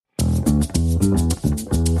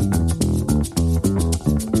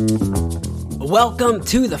Welcome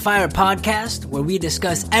to the F.I.R.E podcast, where we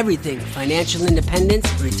discuss everything financial independence,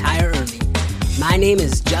 retire early. My name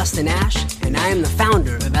is Justin Ash, and I am the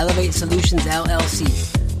founder of Elevate Solutions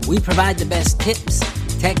LLC. We provide the best tips,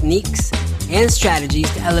 techniques, and strategies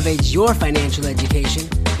to elevate your financial education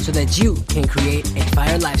so that you can create a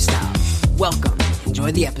FIRE lifestyle. Welcome.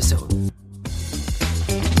 Enjoy the episode.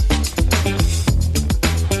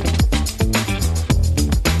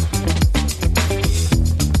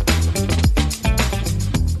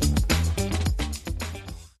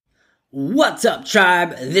 What's up,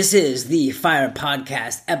 tribe? This is the FIRE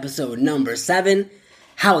podcast, episode number 7,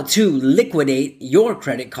 how to liquidate your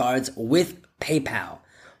credit cards with PayPal.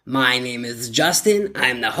 My name is Justin.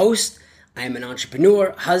 I'm the host. I'm an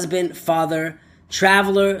entrepreneur, husband, father,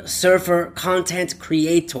 traveler, surfer, content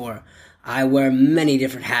creator. I wear many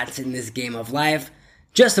different hats in this game of life.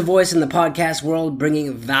 Just a voice in the podcast world,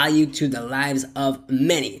 bringing value to the lives of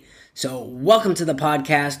many. So welcome to the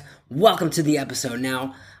podcast. Welcome to the episode.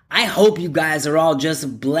 Now, I hope you guys are all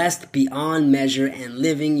just blessed beyond measure and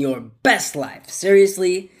living your best life.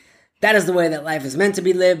 Seriously, that is the way that life is meant to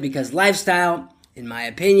be lived, because lifestyle, in my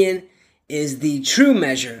opinion, is the true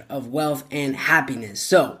measure of wealth and happiness.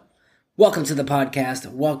 So, welcome to the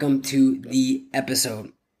podcast. Welcome to the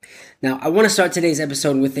episode. Now, I want to start today's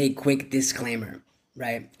episode with a quick disclaimer,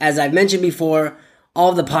 right? As I've mentioned before, all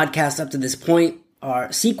of the podcasts up to this point are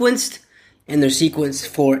sequenced, and they're sequenced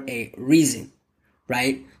for a reason,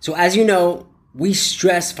 right? So as you know, we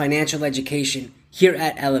stress financial education here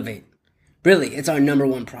at Elevate. Really, it's our number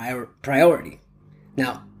one priority.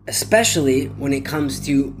 Now, especially when it comes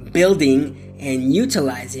to building and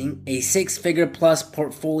utilizing a 6-figure plus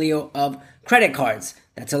portfolio of credit cards.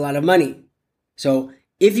 That's a lot of money. So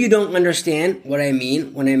if you don't understand what I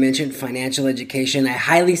mean when I mention financial education, I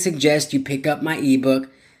highly suggest you pick up my ebook.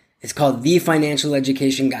 It's called The Financial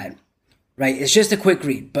Education Guide, right? It's just a quick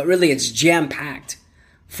read, but really it's jam-packed,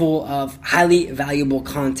 full of highly valuable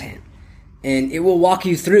content. And it will walk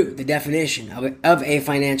you through the definition of a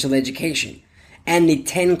financial education and the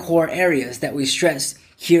 10 core areas that we stress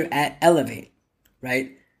here at Elevate,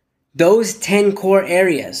 right? Those 10 core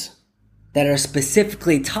areas that are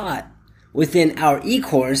specifically taught within our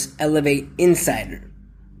e-course, Elevate Insider,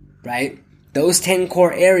 right? Those 10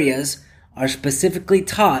 core areas are specifically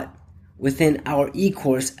taught within our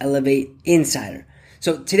e-course, Elevate Insider.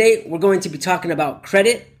 So today we're going to be talking about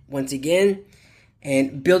credit once again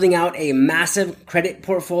and building out a massive credit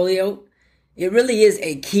portfolio. It really is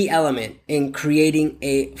a key element in creating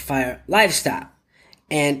a FIRE lifestyle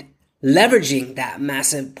and leveraging that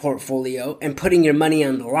massive portfolio and putting your money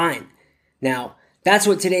on the line. Now, that's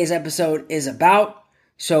what today's episode is about.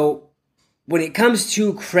 So when it comes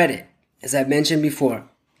to credit, as I've mentioned before,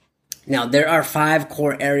 now there are 5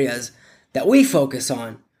 core areas that we focus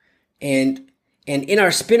on. And in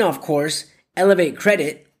our spin-off course, Elevate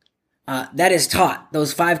Credit, that is taught.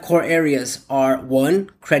 Those 5 core areas are 1,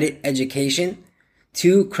 credit education,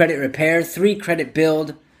 2, credit repair, 3, credit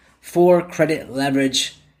build, 4, credit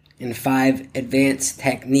leverage, and 5, advanced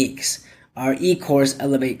techniques. Our e-course,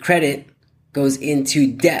 Elevate Credit, goes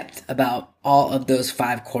into depth about all of those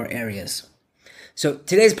 5 core areas. So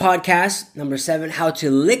today's podcast, number 7, how to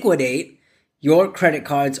liquidate your credit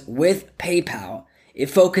cards with PayPal. It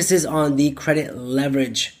focuses on the credit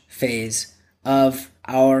leverage phase of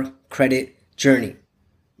our credit journey,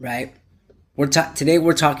 right? Today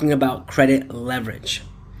we're talking about credit leverage.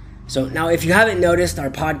 So now, if you haven't noticed, our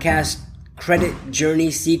podcast credit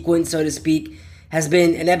journey sequence, so to speak, has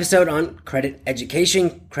been an episode on credit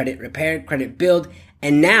education, credit repair, credit build,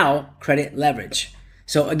 and now credit leverage.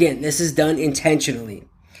 So again, this is done intentionally.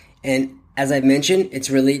 And as I've mentioned, it's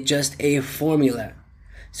really just a formula.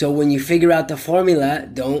 So when you figure out the formula,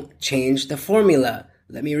 don't change the formula.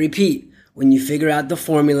 Let me repeat. When you figure out the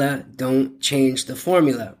formula, don't change the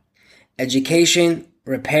formula. Education,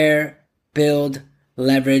 repair, build,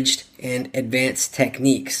 leveraged, and advanced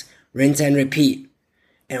techniques. Rinse and repeat.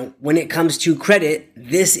 And when it comes to credit,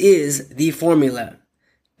 this is the formula.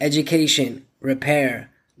 Education, repair,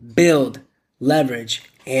 build, leverage,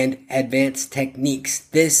 and advanced techniques.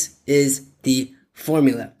 This is the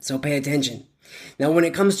formula. So pay attention. Now, when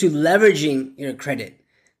it comes to leveraging your credit,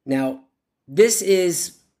 now this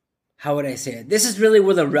is, how would I say it? This is really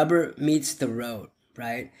where the rubber meets the road,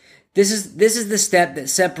 right? This is the step that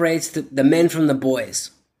separates the men from the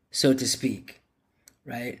boys, so to speak,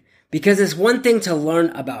 right? Because it's one thing to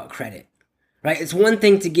learn about credit, right? It's one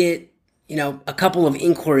thing to get, a couple of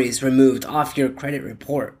inquiries removed off your credit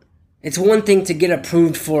report. It's one thing to get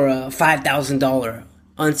approved for a $5,000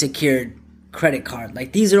 unsecured credit card.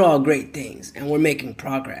 Like, these are all great things, and we're making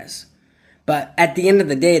progress. But at the end of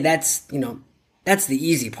the day, that's That's the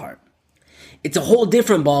easy part. It's a whole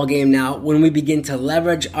different ballgame now when we begin to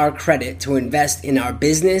leverage our credit to invest in our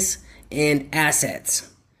business and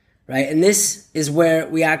assets, right? And this is where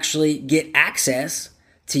we actually get access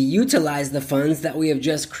to utilize the funds that we have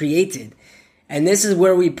just created. And this is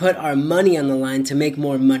where we put our money on the line to make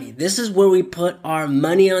more money. This is where we put our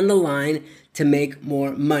money on the line to make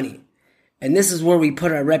more money. And this is where we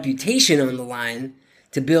put our reputation on the line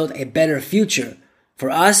to build a better future for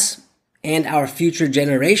us and our future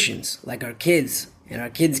generations, like our kids and our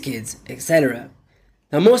kids' kids, etc.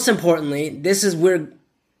 Now, most importantly, this is where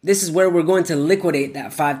we're going to liquidate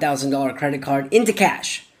that $5,000 credit card into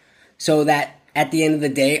cash, so that at the end of the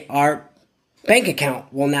day, our bank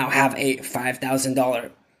account will now have a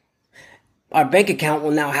 $5,000. Our bank account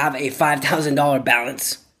will now have a $5,000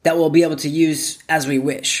 balance that we'll be able to use as we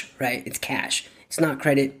wish, right? It's cash. It's not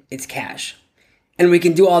credit, it's cash. And we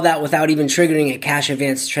can do all that without even triggering a cash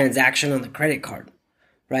advance transaction on the credit card,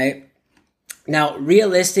 right? Now,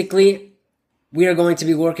 realistically, we are going to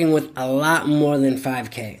be working with a lot more than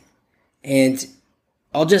 $5K. And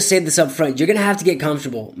I'll just say this up front. You're going to have to get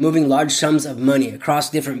comfortable moving large sums of money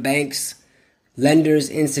across different banks, lenders,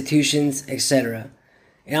 institutions, etc.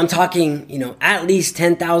 And I'm talking, at least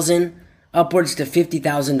 $10,000 upwards to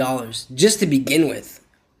 $50,000 just to begin with,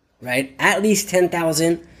 right? At least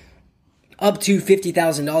 $10,000 up to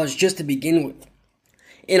 $50,000 just to begin with.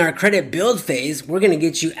 In our credit build phase, we're going to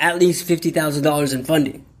get you at least $50,000 in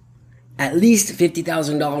funding. At least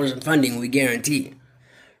 $50,000 in funding, we guarantee,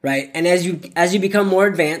 right? And as you become more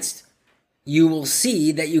advanced, you will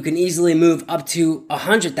see that you can easily move up to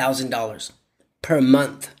 $100,000 per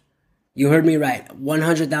month. You heard me right,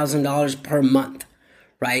 $100,000 per month,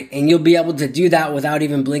 right? And you'll be able to do that without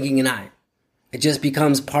even blinking an eye. It just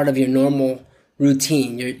becomes part of your normal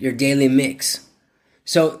routine, your daily mix.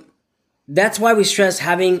 So that's why we stress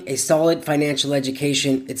having a solid financial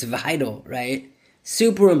education. It's vital, right?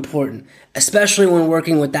 Super important, especially when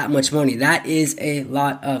working with that much money. That is a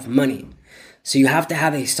lot of money. So you have to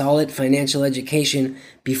have a solid financial education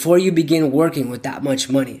before you begin working with that much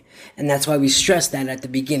money. And that's why we stress that at the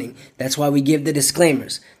beginning. That's why we give the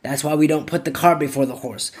disclaimers. That's why we don't put the cart before the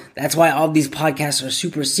horse. That's why all these podcasts are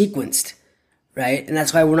super sequenced, right? And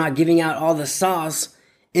that's why we're not giving out all the sauce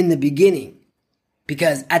in the beginning.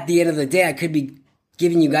 Because at the end of the day, I could be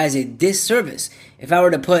giving you guys a disservice if I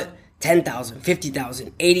were to put $10,000,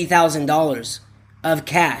 $50,000, $80,000 of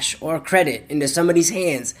cash or credit into somebody's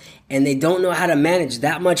hands and they don't know how to manage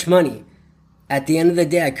that much money. At the end of the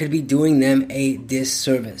day, I could be doing them a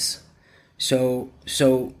disservice. So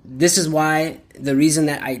this is why the reason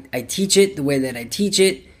that I teach it the way that I teach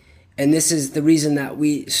it, and this is the reason that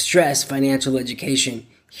we stress financial education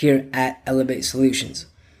here at Elevate Solutions.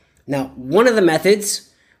 Now, one of the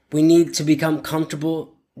methods we need to become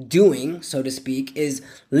comfortable doing, so to speak, is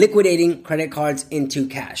liquidating credit cards into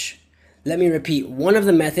cash. Let me repeat, one of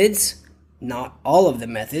the methods, not all of the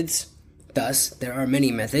methods, thus there are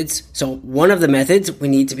many methods. So one of the methods we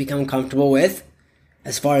need to become comfortable with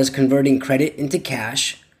as far as converting credit into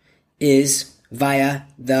cash is via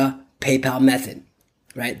the PayPal method,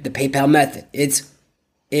 right? The PayPal method. It's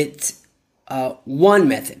one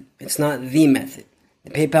method. It's not the method.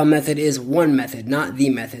 The PayPal method is one method, not the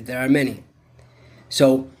method. There are many.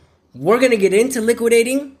 So we're going to get into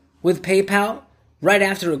liquidating with PayPal right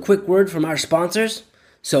after a quick word from our sponsors.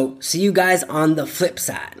 So see you guys on the flip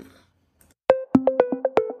side.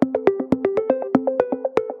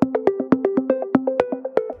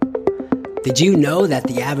 Did you know that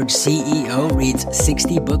the average CEO reads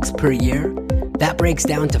 60 books per year? That breaks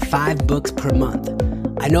down to 5 books per month.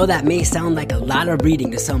 I know that may sound like a lot of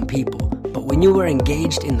reading to some people, but when you are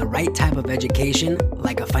engaged in the right type of education,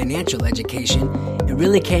 like a financial education, it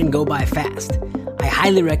really can go by fast. I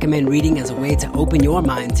highly recommend reading as a way to open your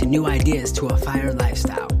mind to new ideas to a FIRE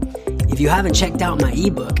lifestyle. If you haven't checked out my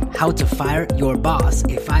ebook, How to Fire Your Boss,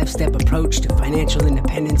 a 5-step approach to financial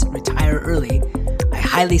independence, retire early, I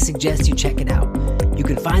highly suggest you check it out. You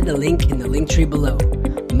can find the link in the link tree below.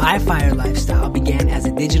 My FIRE lifestyle began as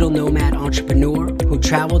a digital nomad entrepreneur who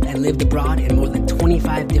traveled and lived abroad in more than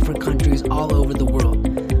 25 different countries all over the world.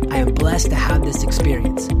 I am blessed to have this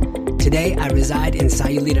experience. Today, I reside in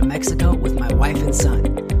Sayulita, Mexico with my wife and son.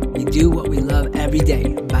 We do what we love every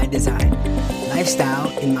day by design. Lifestyle,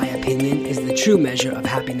 in my opinion, is the true measure of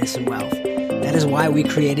happiness and wealth. That is why we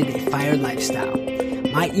created a FIRE lifestyle.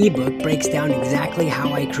 My ebook breaks down exactly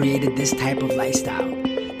how I created this type of lifestyle.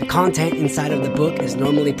 The content inside of the book is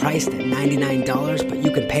normally priced at $99, but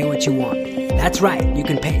you can pay what you want. That's right, you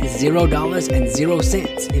can pay $0 and 0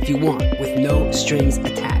 cents if you want, with no strings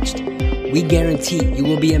attached. we guarantee you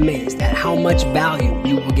will be amazed at how much value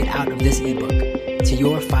you will get out of this ebook to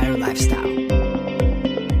your FIRE lifestyle.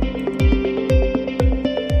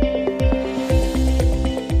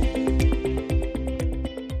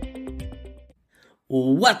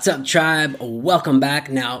 What's up, tribe? Welcome back.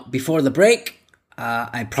 Now, before the break,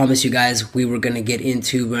 I promised you guys we were going to get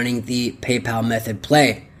into running the PayPal method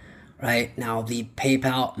play, right? Now, the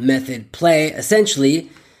PayPal method play, essentially,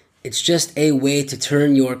 it's just a way to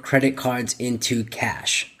turn your credit cards into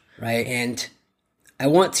cash, right? And I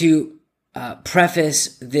want to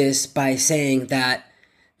preface this by saying that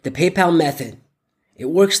the PayPal method, it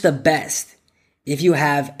works the best if you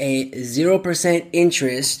have a 0%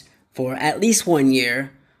 interest for at least 1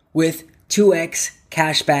 year with 2x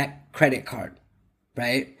cashback credit card,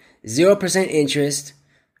 right? 0% interest,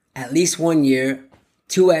 at least 1 year,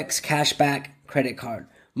 2x cashback credit card.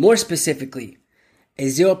 More specifically, a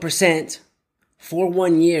 0% for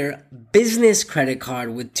 1 year business credit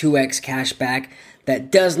card with 2x cashback that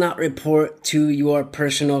does not report to your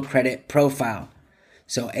personal credit profile.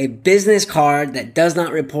 So a business card that does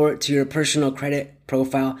not report to your personal credit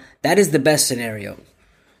profile, that is the best scenario.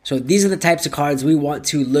 So these are the types of cards we want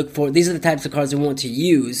to look for. These are the types of cards we want to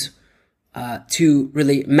use to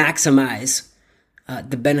really maximize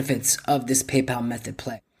the benefits of this PayPal method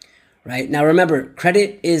play, right? Now remember,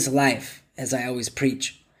 credit is life, as I always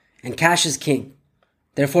preach, and cash is king.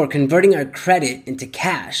 Therefore, converting our credit into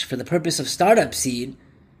cash for the purpose of startup seed,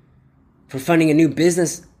 for funding a new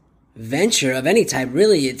business venture of any type,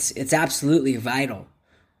 really, it's absolutely vital,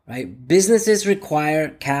 right? Businesses require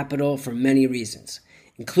capital for many reasons,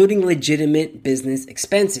 including legitimate business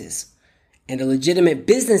expenses. And a legitimate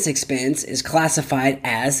business expense is classified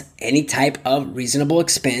as any type of reasonable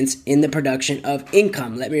expense in the production of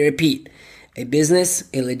income. Let me repeat. A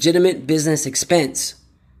legitimate business expense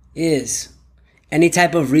is any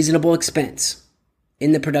type of reasonable expense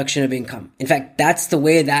in the production of income. In fact, that's the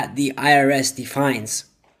way that the IRS defines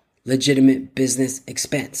legitimate business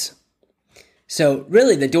expense. So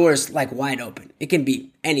really the door is like wide open. It can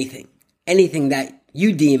be anything that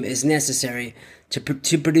you deem is necessary to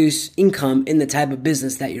produce income in the type of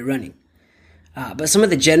business that you're running. But some of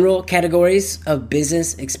the general categories of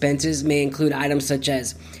business expenses may include items such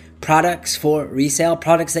as products for resale,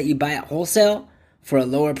 products that you buy at wholesale for a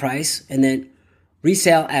lower price, and then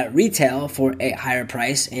resale at retail for a higher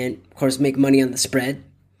price, and of course make money on the spread,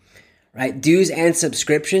 right? Dues and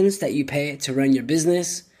subscriptions that you pay to run your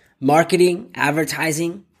business, marketing,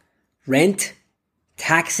 advertising, rent,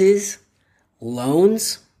 taxes,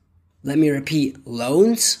 loans. Let me repeat,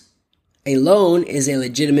 loans. A loan is a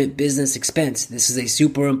legitimate business expense. This is a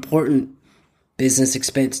super important business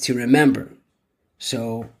expense to remember.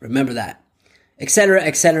 So remember that, et cetera,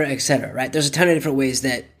 right? There's a ton of different ways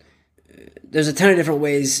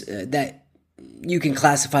that you can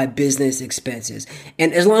classify business expenses.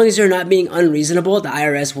 And as long as you're not being unreasonable, the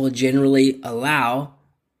IRS will generally allow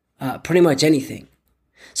pretty much anything.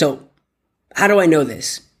 So how do I know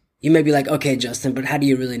this? You may be like, okay, Justin, but how do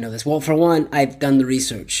you really know this? Well, for one, I've done the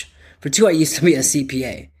research. For two, I used to be a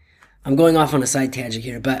CPA. I'm going off on a side tangent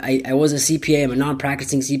here, but I was a CPA. I'm a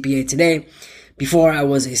non-practicing CPA today. Before I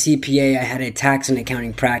was a CPA, I had a tax and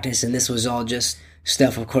accounting practice, and this was all just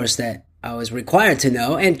stuff, of course, that I was required to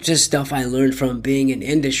know, and just stuff I learned from being in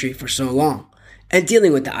industry for so long and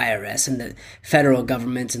dealing with the IRS and the federal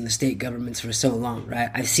governments and the state governments for so long, right?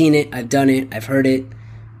 I've seen it, I've done it, I've heard it.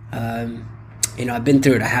 I've been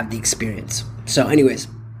through it. I have the experience. So anyways,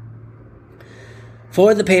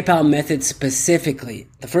 for the PayPal method specifically,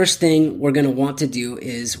 the first thing we're going to want to do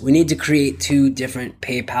is we need to create 2 different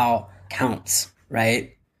PayPal accounts,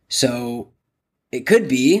 right? So it could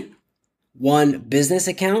be one business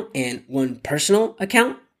account and one personal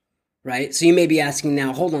account, right? So you may be asking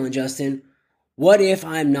now, hold on, Justin, what if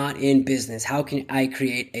I'm not in business? How can I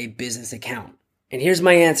create a business account? And here's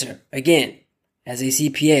my answer. Again, as a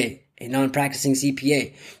CPA, a non-practicing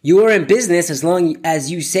CPA, you are in business as long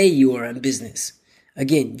as you say you are in business.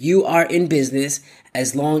 Again, you are in business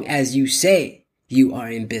as long as you say you are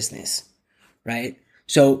in business, right?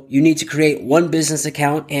 So you need to create one business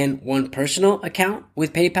account and one personal account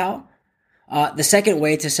with PayPal. The second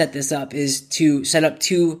way to set this up is to set up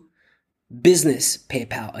 2 business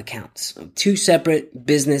PayPal accounts, 2 separate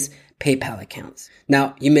business PayPal accounts.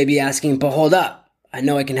 Now, you may be asking, but hold up. I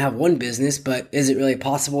know I can have one business, but is it really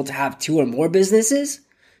possible to have 2 or more businesses?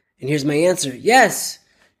 And here's my answer. Yes,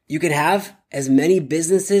 you can have as many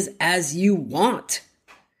businesses as you want.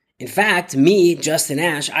 In fact, me, Justin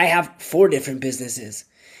Ash, I have 4 different businesses,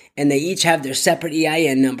 and they each have their separate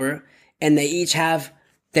EIN number, and they each have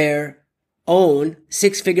their own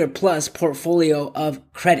 6-figure plus portfolio of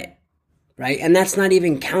credit, right? And that's not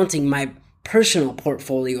even counting my personal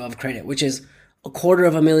portfolio of credit, which is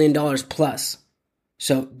 $250,000 plus.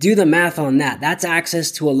 So do the math on that. That's access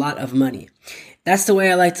to a lot of money. That's the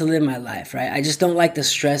way I like to live my life, right? I just don't like to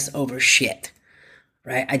stress over shit,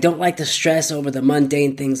 right? I don't like to stress over the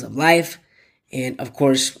mundane things of life. And of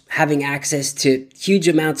course, having access to huge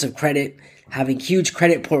amounts of credit, having huge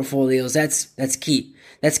credit portfolios, that's key.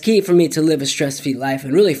 That's key for me to live a stress-free life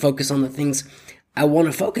and really focus on the things I want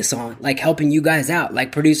to focus on, like helping you guys out,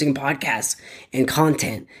 like producing podcasts and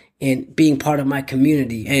content and being part of my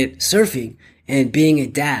community and surfing and being a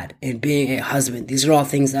dad and being a husband. These are all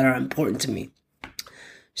things that are important to me.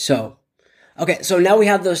 So now we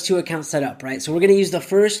have those two accounts set up, right? So we're going to use the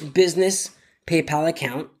first business PayPal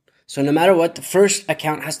account. So no matter what, the first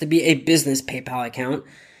account has to be a business PayPal account.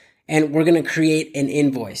 And we're going to create an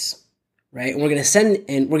invoice, right? And we're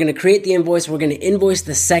going to create the invoice. We're going to invoice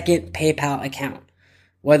the second PayPal account,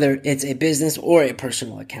 whether it's a business or a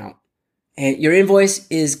personal account. And your invoice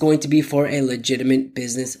is going to be for a legitimate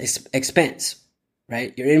business expense,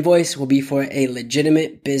 right? Your invoice will be for a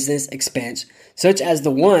legitimate business expense, such as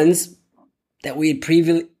the ones that we had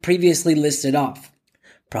previously listed off.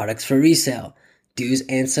 Products for resale, dues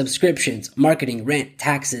and subscriptions, marketing, rent,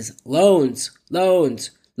 taxes, loans,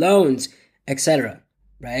 etc.,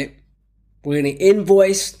 right? We're going to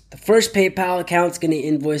invoice the first PayPal account. It's going to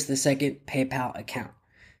invoice the second PayPal account.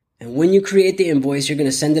 And when you create the invoice, you're going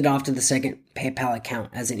to send it off to the second PayPal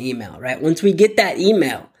account as an email, right? Once we get that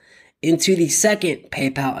email into the second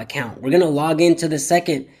PayPal account, we're going to log into the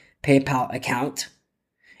second PayPal account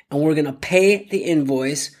and we're going to pay the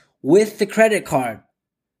invoice with the credit card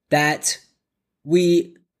that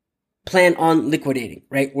we plan on liquidating,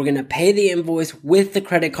 right? We're going to pay the invoice with the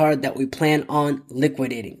credit card that we plan on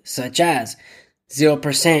liquidating, such as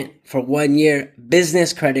 0% for 1 year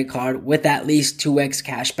business credit card with at least 2x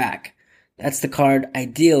cash back. That's the card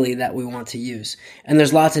ideally that we want to use. And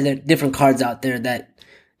there's lots of different cards out there that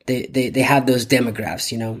they have those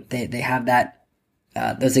demographics, you know, they have that,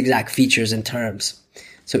 those exact features and terms.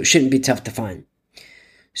 So it shouldn't be tough to find.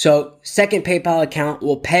 So second PayPal account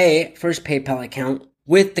will pay first PayPal account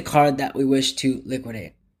with the card that we wish to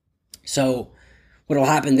liquidate. So what will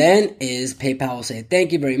happen then is PayPal will say,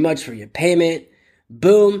 thank you very much for your payment.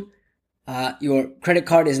 Boom. Your credit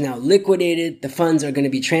card is now liquidated. The funds are going to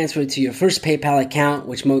be transferred to your first PayPal account,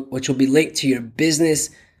 which will be linked to your business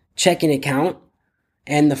checking account.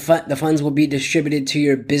 And the funds will be distributed to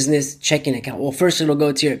your business checking account. Well, first it'll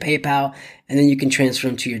go to your PayPal, and then you can transfer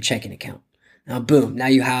them to your checking account. Now, boom. Now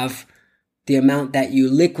you have the amount that you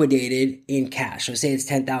liquidated in cash. So say it's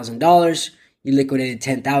 $10,000. You liquidated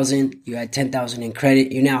 $10,000. You had $10,000 in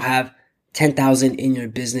credit. You now have $10,000 in your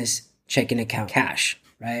business checking account cash,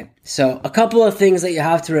 right? So a couple of things that you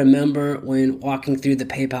have to remember when walking through the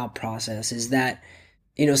PayPal process is that,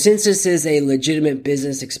 you know, since this is a legitimate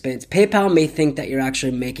business expense, PayPal may think that you're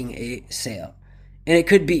actually making a sale. And it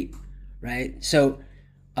could be, right? So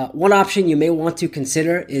one option you may want to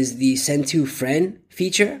consider is the send to friend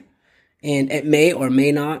feature. And it may or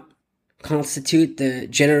may not constitute the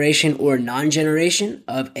generation or non-generation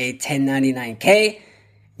of a 1099K.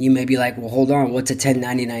 You may be like, well, hold on, what's a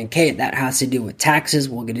 1099K? That has to do with taxes.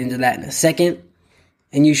 We'll get into that in a second.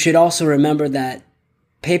 And you should also remember that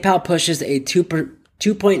PayPal pushes a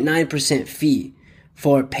 2.9% fee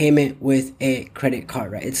for payment with a credit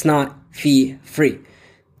card, right? It's not fee free.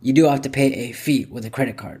 You do have to pay a fee with a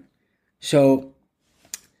credit card. So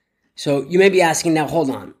you may be asking now, hold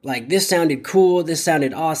on, like this sounded cool, this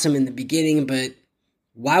sounded awesome in the beginning, but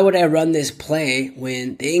why would I run this play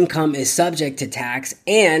when the income is subject to tax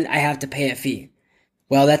and I have to pay a fee?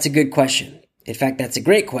 Well, that's a good question. In fact, that's a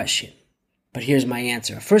great question. But here's my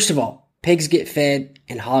answer. First of all, pigs get fed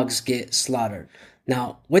and hogs get slaughtered.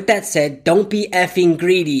 Now, with that said, don't be effing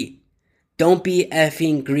greedy. Don't be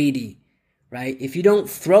effing greedy, right? If you don't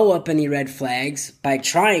throw up any red flags by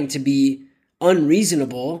trying to be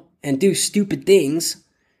unreasonable and do stupid things,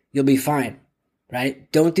 you'll be fine,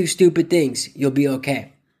 right? Don't do stupid things. You'll be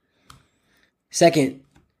okay. Second,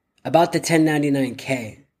 about the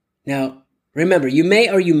 1099K. Now, remember, you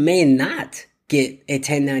may or you may not get a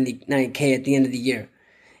 1099K at the end of the year.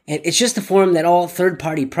 And it's just a form that all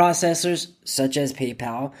third-party processors, such as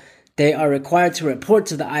PayPal, they are required to report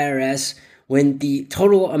to the IRS when the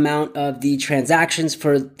total amount of the transactions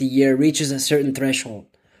for the year reaches a certain threshold,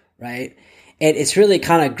 right? And it's really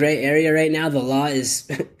kind of gray area right now. The law is,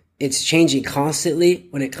 it's changing constantly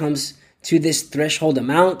when it comes to this threshold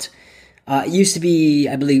amount. It used to be,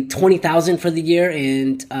 I believe, 20,000 for the year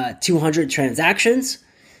and 200 transactions.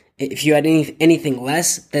 If you had anything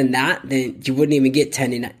less than that, then you wouldn't even get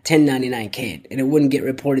 1099K, and it wouldn't get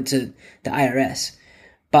reported to the IRS.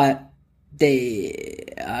 But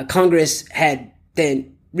Congress had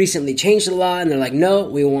then recently changed the law, and they're like, no,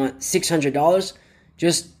 we want $600,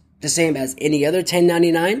 just the same as any other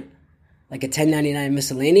 1099, like a 1099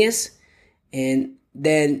 miscellaneous. And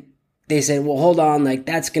then they said, well, hold on, like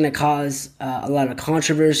that's going to cause a lot of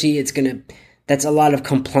controversy. That's a lot of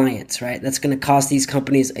compliance, right? That's going to cost these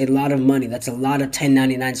companies a lot of money. That's a lot of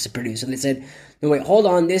 1099s to produce. And they said, no, wait, hold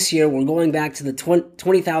on. This year, we're going back to the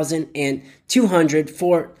 20,200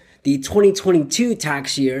 for the 2022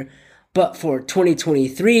 tax year. But for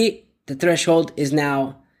 2023, the threshold is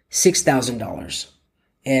now $6,000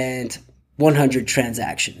 and 100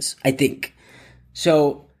 transactions, I think.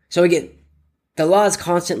 So again, the law is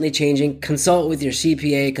constantly changing. Consult with your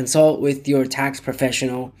CPA, consult with your tax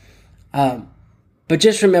professional. But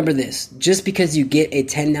just remember this, just because you get a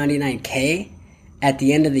 1099K at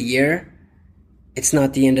the end of the year, it's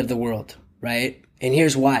not the end of the world, right? And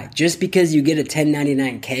here's why. Just because you get a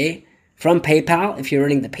 1099K from PayPal, if you're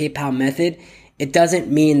running the PayPal method, it doesn't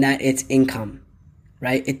mean that it's income,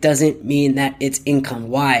 right? It doesn't mean that it's income.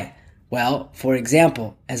 Why? Well, for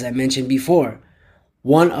example, as I mentioned before,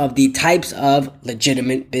 one of the types of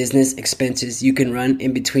legitimate business expenses you can run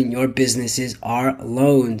in between your businesses are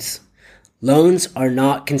loans. Loans are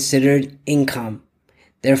not considered income.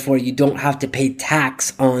 Therefore, you don't have to pay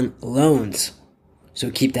tax on loans. So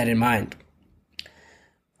keep that in mind.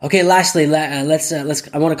 Okay, lastly, I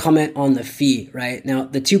want to comment on the fee, right? Now,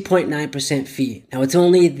 the 2.9% fee. Now, it's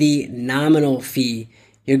only the nominal fee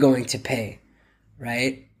you're going to pay,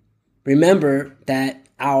 right? Remember that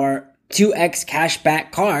our 2x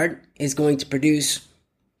cashback card is going to produce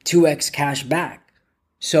 2x cash back.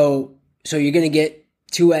 So you're going to get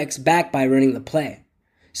 2x back by running the play.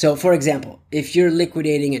 So for example, if you're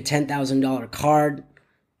liquidating a $10,000 card,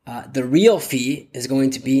 the real fee is going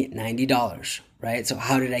to be $90, right? So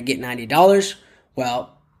how did I get $90?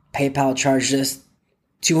 Well, PayPal charged us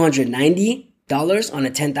 $290 on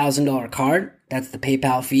a $10,000 card. That's the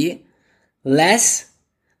PayPal fee, less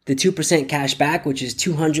the 2% cash back, which is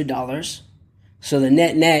 $200. So the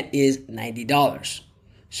net is $90.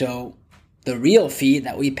 So the real fee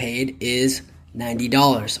that we paid is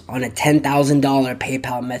 $90 on a $10,000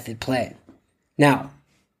 PayPal method play. Now,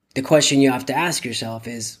 the question you have to ask yourself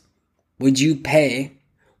is, would you pay?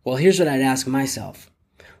 Well, here's what I'd ask myself.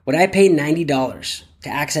 Would I pay $90 to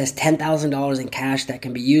access $10,000 in cash that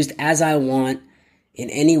can be used as I want in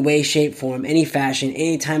any way, shape, form, any fashion,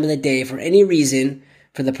 any time of the day, for any reason,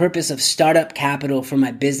 for the purpose of startup capital for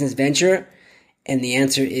my business venture? And the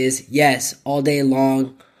answer is yes, all day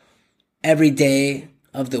long, every day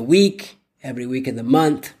of the week, every week of the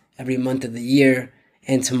month, every month of the year,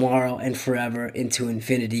 and tomorrow and forever into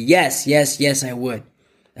infinity. Yes, I would.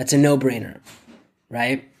 That's a no-brainer,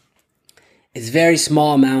 right? It's a very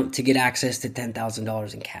small amount to get access to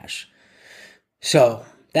 $10,000 in cash. So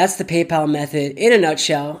that's the PayPal method in a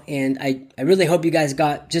nutshell, and I really hope you guys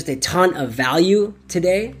got just a ton of value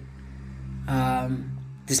today.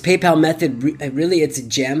 This PayPal method, really, it's a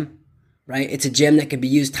gem, right? It's a gem that can be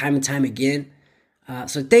used time and time again.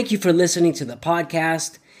 So thank you for listening to the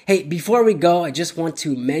podcast. Hey, before we go, I just want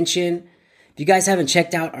to mention, if you guys haven't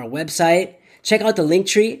checked out our website, check out the link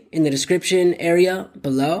tree in the description area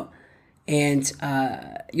below. And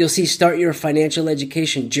you'll see Start Your Financial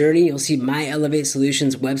Education Journey. You'll see My Elevate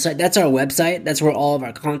Solutions website. That's our website. That's where all of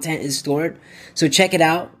our content is stored. So check it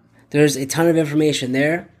out. There's a ton of information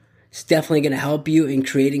there. It's definitely going to help you in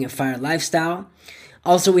creating a FIRE lifestyle.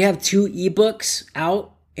 Also, we have 2 ebooks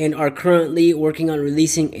out and are currently working on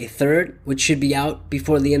releasing a third, which should be out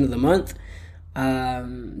before the end of the month.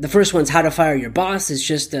 The first one's How to Fire Your Boss. It's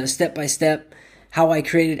just a step-by-step how I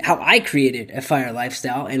created a FIRE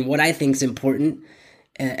lifestyle and what I think is important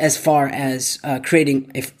as far as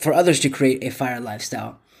for others to create a FIRE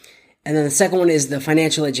lifestyle. And then the second one is the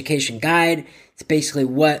Financial Education Guide. It's basically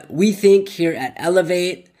what we think here at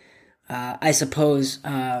Elevate. I suppose,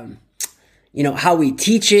 how we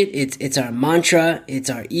teach it. It's our mantra. It's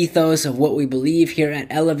our ethos of what we believe here at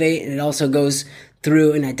Elevate. And it also goes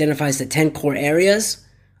through and identifies the 10 core areas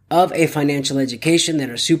of a financial education that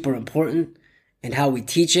are super important and how we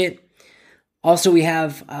teach it. Also, we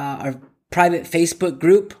have our private Facebook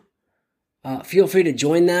group. Feel free to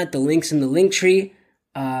join that. The link's in the link tree.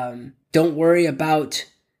 Don't worry about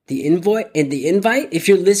the invite. If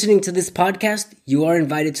you're listening to this podcast, you are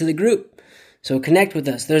invited to the group. So connect with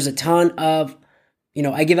us. There's a ton of,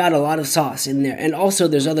 I give out a lot of sauce in there. And also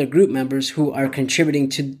there's other group members who are contributing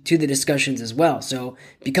to the discussions as well. So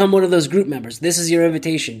become one of those group members. This is your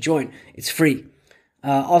invitation. Join. It's free.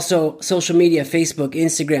 Also, social media, Facebook,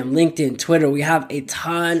 Instagram, LinkedIn, Twitter. We have a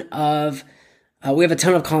ton of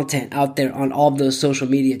content out there on all of those social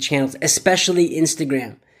media channels, especially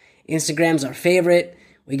Instagram. Instagram's our favorite.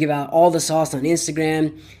 We give out all the sauce on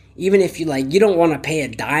Instagram. Even if you don't want to pay a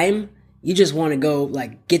dime, you just want to go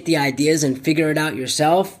get the ideas and figure it out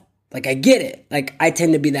yourself. I get it. I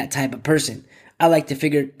tend to be that type of person. I like to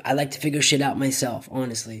figure shit out myself,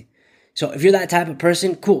 honestly. So if you're that type of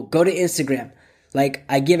person, cool, go to Instagram.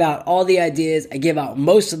 I give out all the ideas. I give out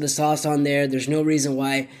most of the sauce on there. There's no reason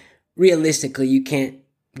why, realistically, you can't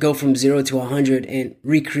go from 0 to 100 and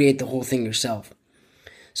recreate the whole thing yourself.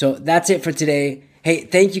 So that's it for today. Hey,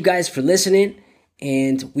 thank you guys for listening,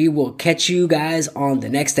 and we will catch you guys on the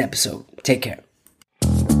next episode. Take care.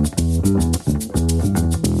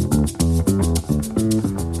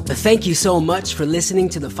 Thank you so much for listening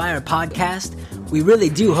to the F.I.R.E podcast. We really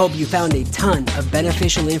do hope you found a ton of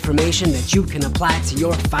beneficial information that you can apply to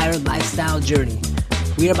your F.I.R.E lifestyle journey.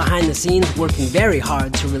 We are behind the scenes working very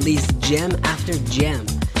hard to release gem after gem.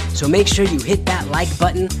 So make sure you hit that like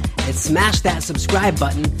button and smash that subscribe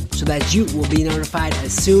button so that you will be notified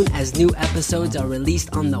as soon as new episodes are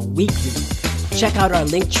released on the weekly. Check out our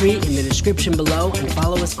link tree in the description below and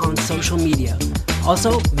follow us on social media.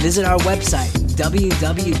 Also, visit our website,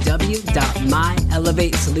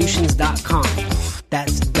 www.myelevatesolutions.com.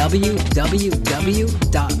 That's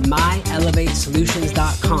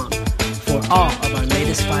www.myelevatesolutions.com for all of our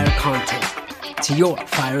latest F.I.R.E content to your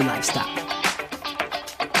F.I.R.E lifestyle.